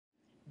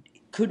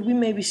Could we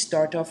maybe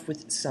start off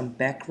with some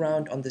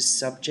background on the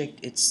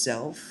subject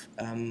itself?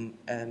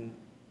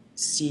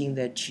 Seeing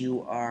that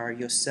you are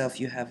yourself,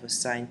 you have a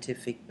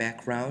scientific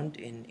background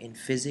in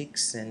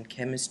physics and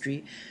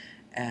chemistry,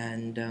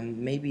 and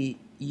maybe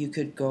you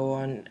could go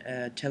on,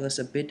 tell us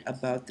a bit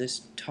about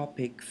this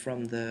topic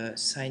from the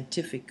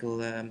scientific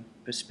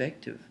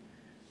perspective.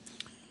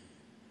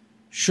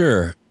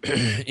 Sure.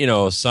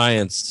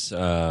 Science,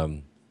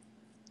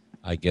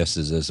 I guess,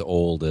 is as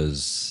old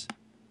as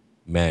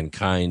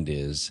mankind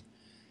is.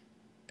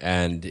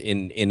 And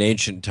in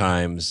ancient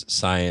times,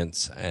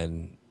 science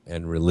and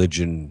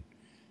religion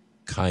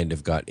kind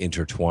of got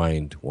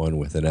intertwined one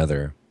with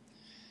another.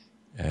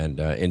 And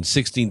in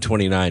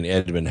 1629,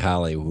 Edmund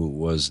Halley, who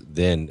was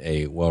then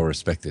a well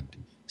respected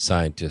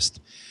scientist,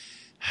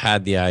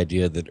 had the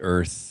idea that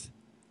Earth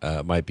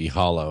might be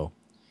hollow.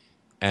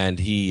 And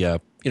he,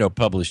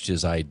 published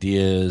his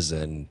ideas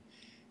and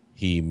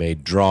he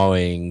made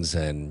drawings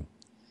and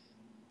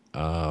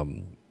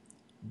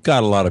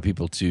got a lot of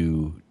people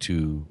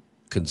to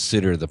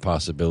consider the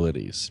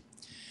possibilities.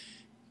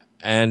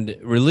 And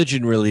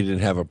religion really didn't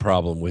have a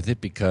problem with it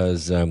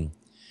because the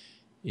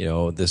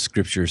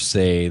scriptures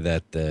say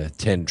that the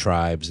 10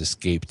 tribes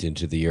escaped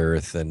into the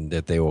earth and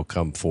that they will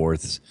come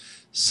forth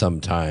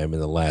sometime in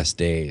the last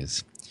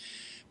days.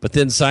 But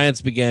then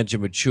science began to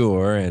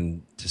mature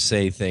and to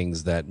say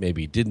things that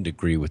maybe didn't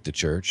agree with the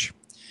church.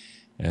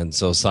 And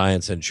so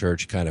science and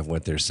church kind of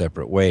went their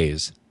separate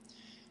ways.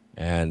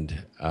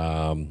 And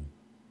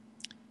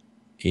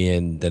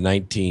in the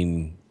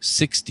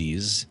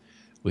 1960s,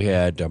 we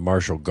had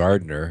Marshall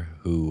Gardner,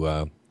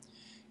 who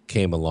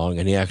came along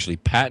and he actually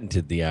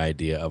patented the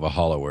idea of a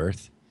hollow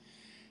earth.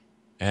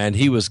 And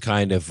he was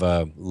kind of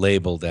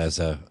labeled as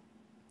a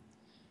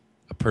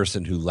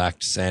person who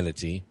lacked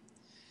sanity.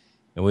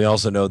 And we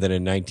also know that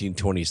in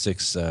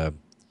 1926,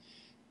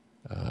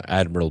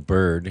 Admiral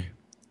Byrd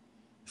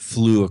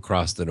flew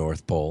across the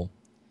North Pole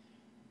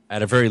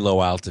at a very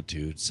low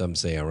altitude, some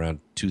say around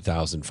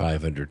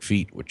 2,500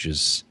 feet, which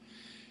is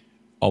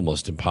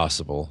almost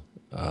impossible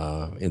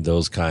in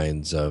those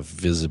kinds of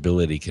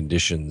visibility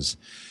conditions.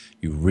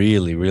 You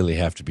really, really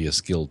have to be a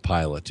skilled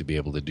pilot to be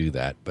able to do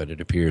that, but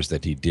it appears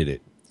that he did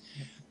it.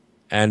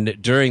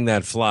 And during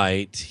that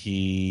flight,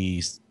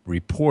 he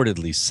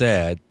reportedly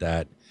said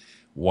that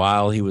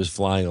while he was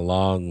flying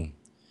along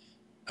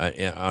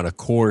on a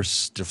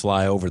course to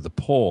fly over the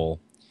pole,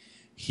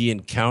 he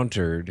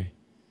encountered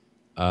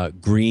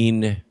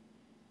green,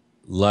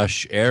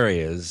 lush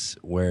areas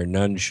where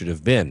none should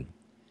have been.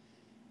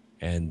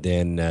 And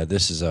then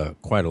this is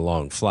quite a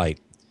long flight.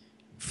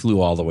 Flew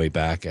all the way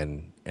back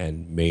and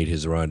made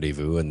his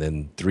rendezvous, and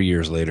then 3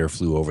 years later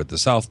flew over the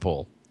South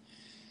Pole.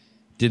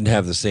 Didn't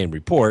have the same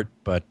report,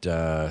 but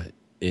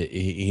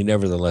he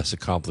nevertheless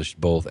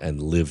accomplished both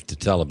and lived to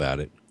tell about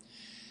it.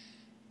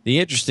 The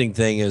interesting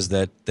thing is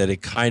that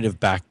it kind of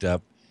backed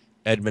up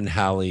Edmund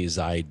Halley's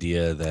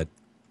idea that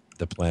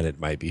the planet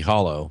might be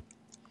hollow.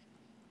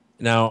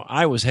 Now,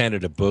 I was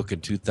handed a book in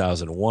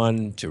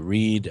 2001 to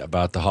read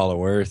about the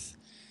hollow Earth.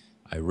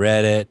 I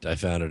read it. I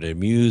found it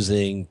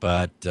amusing,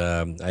 but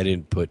I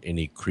didn't put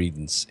any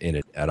credence in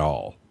it at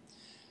all.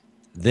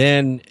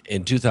 Then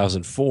in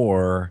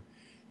 2004,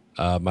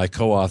 my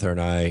co author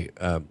and I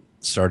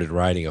started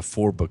writing a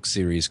 4-book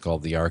series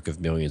called The Arc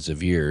of Millions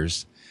of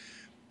Years.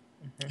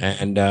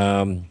 And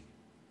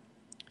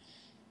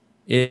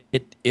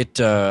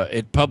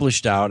it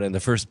published out, and the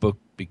first book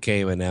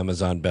became an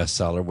Amazon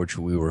bestseller, which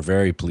we were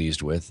very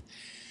pleased with.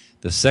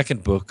 The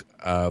second book,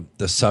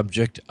 the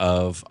subject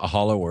of a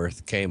hollow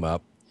Earth, came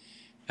up,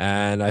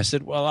 and I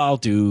said, "Well, I'll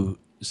do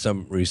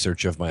some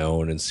research of my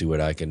own and see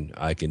what I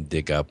can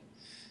dig up,"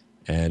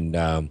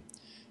 and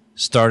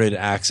started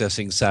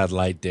accessing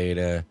satellite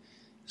data,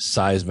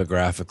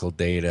 seismographical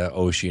data,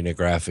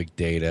 oceanographic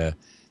data,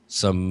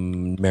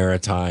 some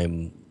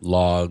maritime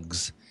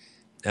logs,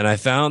 and I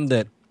found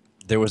that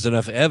there was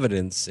enough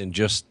evidence in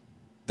just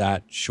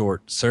that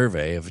short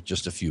survey of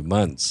just a few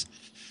months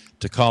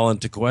to call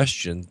into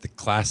question the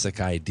classic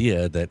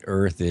idea that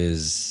Earth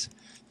is,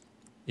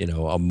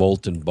 a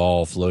molten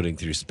ball floating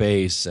through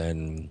space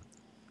and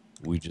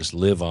we just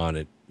live on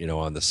it,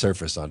 on the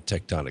surface on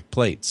tectonic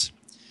plates.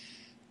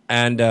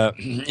 And,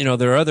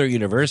 there are other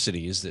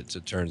universities that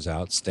it turns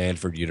out.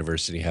 Stanford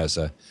University has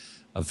a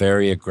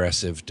very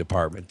aggressive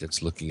department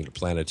that's looking at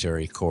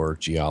planetary core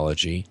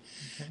geology,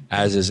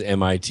 as is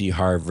MIT,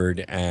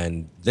 Harvard.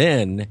 And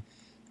then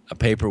a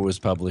paper was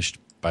published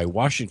by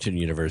Washington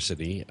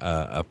University,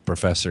 a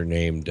professor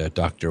named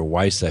Dr.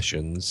 Y.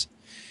 Sessions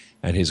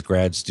and his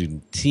grad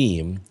student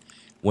team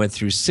went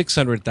through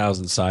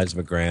 600,000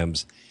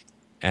 seismograms,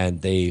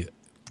 and they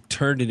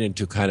turned it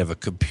into kind of a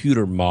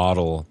computer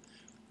model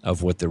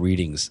of what the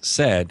readings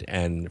said.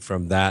 And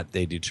from that,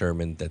 they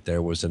determined that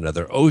there was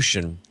another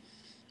ocean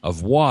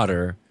of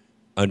water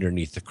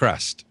underneath the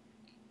crust.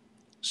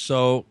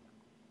 So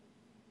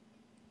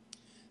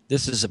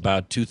this is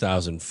about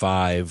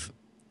 2005.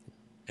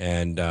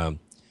 And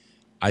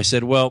I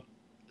said, well,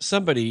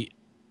 somebody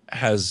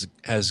has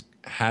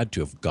had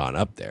to have gone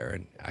up there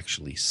and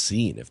actually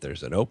seen if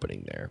there's an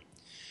opening there.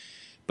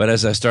 But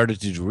as I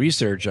started to do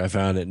research, I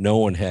found that no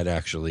one had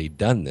actually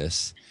done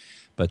this,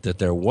 but that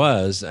there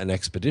was an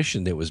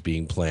expedition that was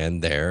being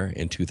planned there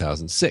in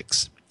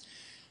 2006,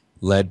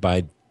 led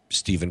by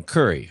Stephen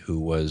Curry, who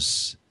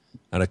was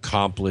an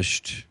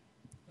accomplished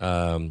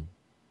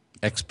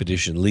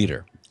expedition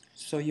leader.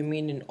 So you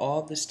mean in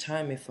all this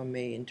time, if I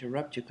may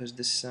interrupt you, because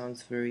this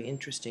sounds very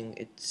interesting,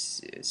 it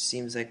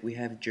seems like we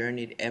have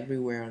journeyed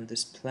everywhere on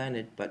this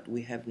planet, but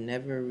we have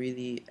never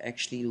really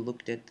actually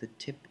looked at the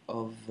tip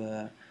of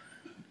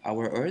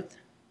our Earth?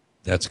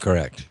 That's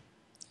correct.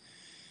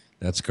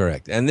 That's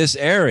correct. And this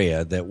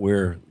area that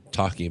we're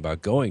talking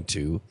about going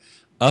to,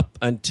 up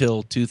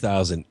until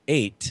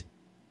 2008,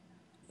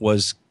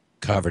 was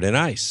covered in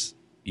ice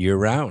year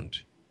round.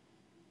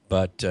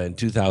 But in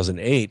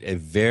 2008, a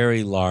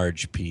very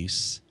large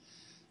piece,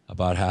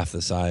 about half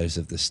the size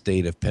of the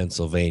state of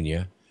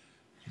Pennsylvania,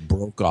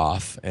 broke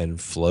off and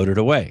floated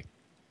away.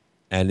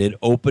 And it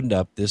opened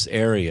up this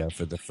area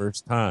for the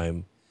first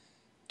time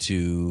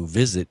to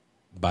visit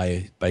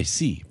by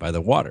sea, by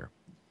the water.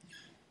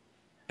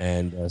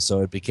 And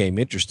so it became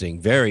interesting,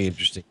 very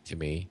interesting to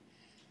me.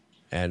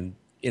 And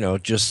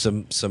just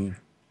some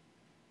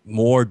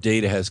more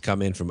data has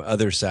come in from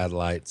other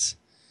satellites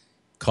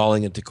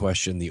calling into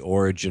question the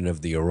origin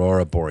of the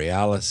aurora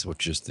borealis,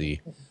 which is the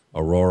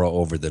aurora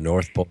over the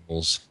North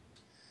Poles,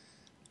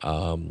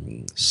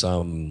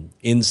 some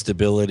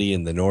instability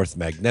in the North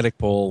Magnetic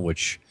Pole,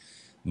 which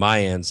my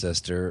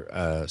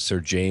ancestor, Sir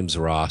James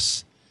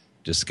Ross,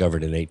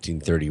 discovered in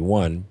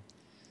 1831.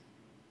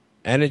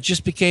 And it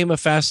just became a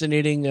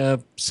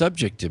fascinating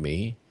subject to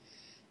me.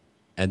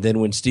 And then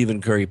when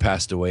Stephen Curry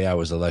passed away, I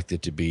was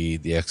elected to be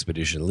the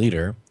expedition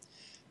leader,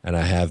 and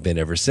I have been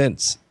ever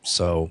since.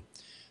 So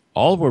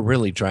all we're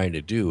really trying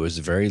to do is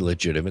a very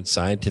legitimate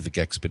scientific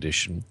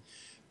expedition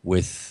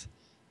with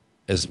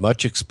as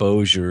much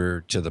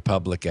exposure to the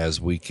public as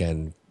we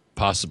can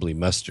possibly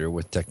muster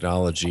with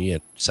technology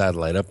and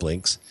satellite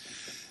uplinks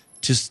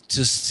to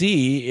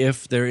see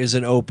if there is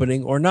an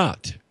opening or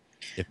not.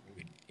 If,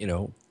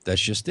 that's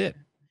just it.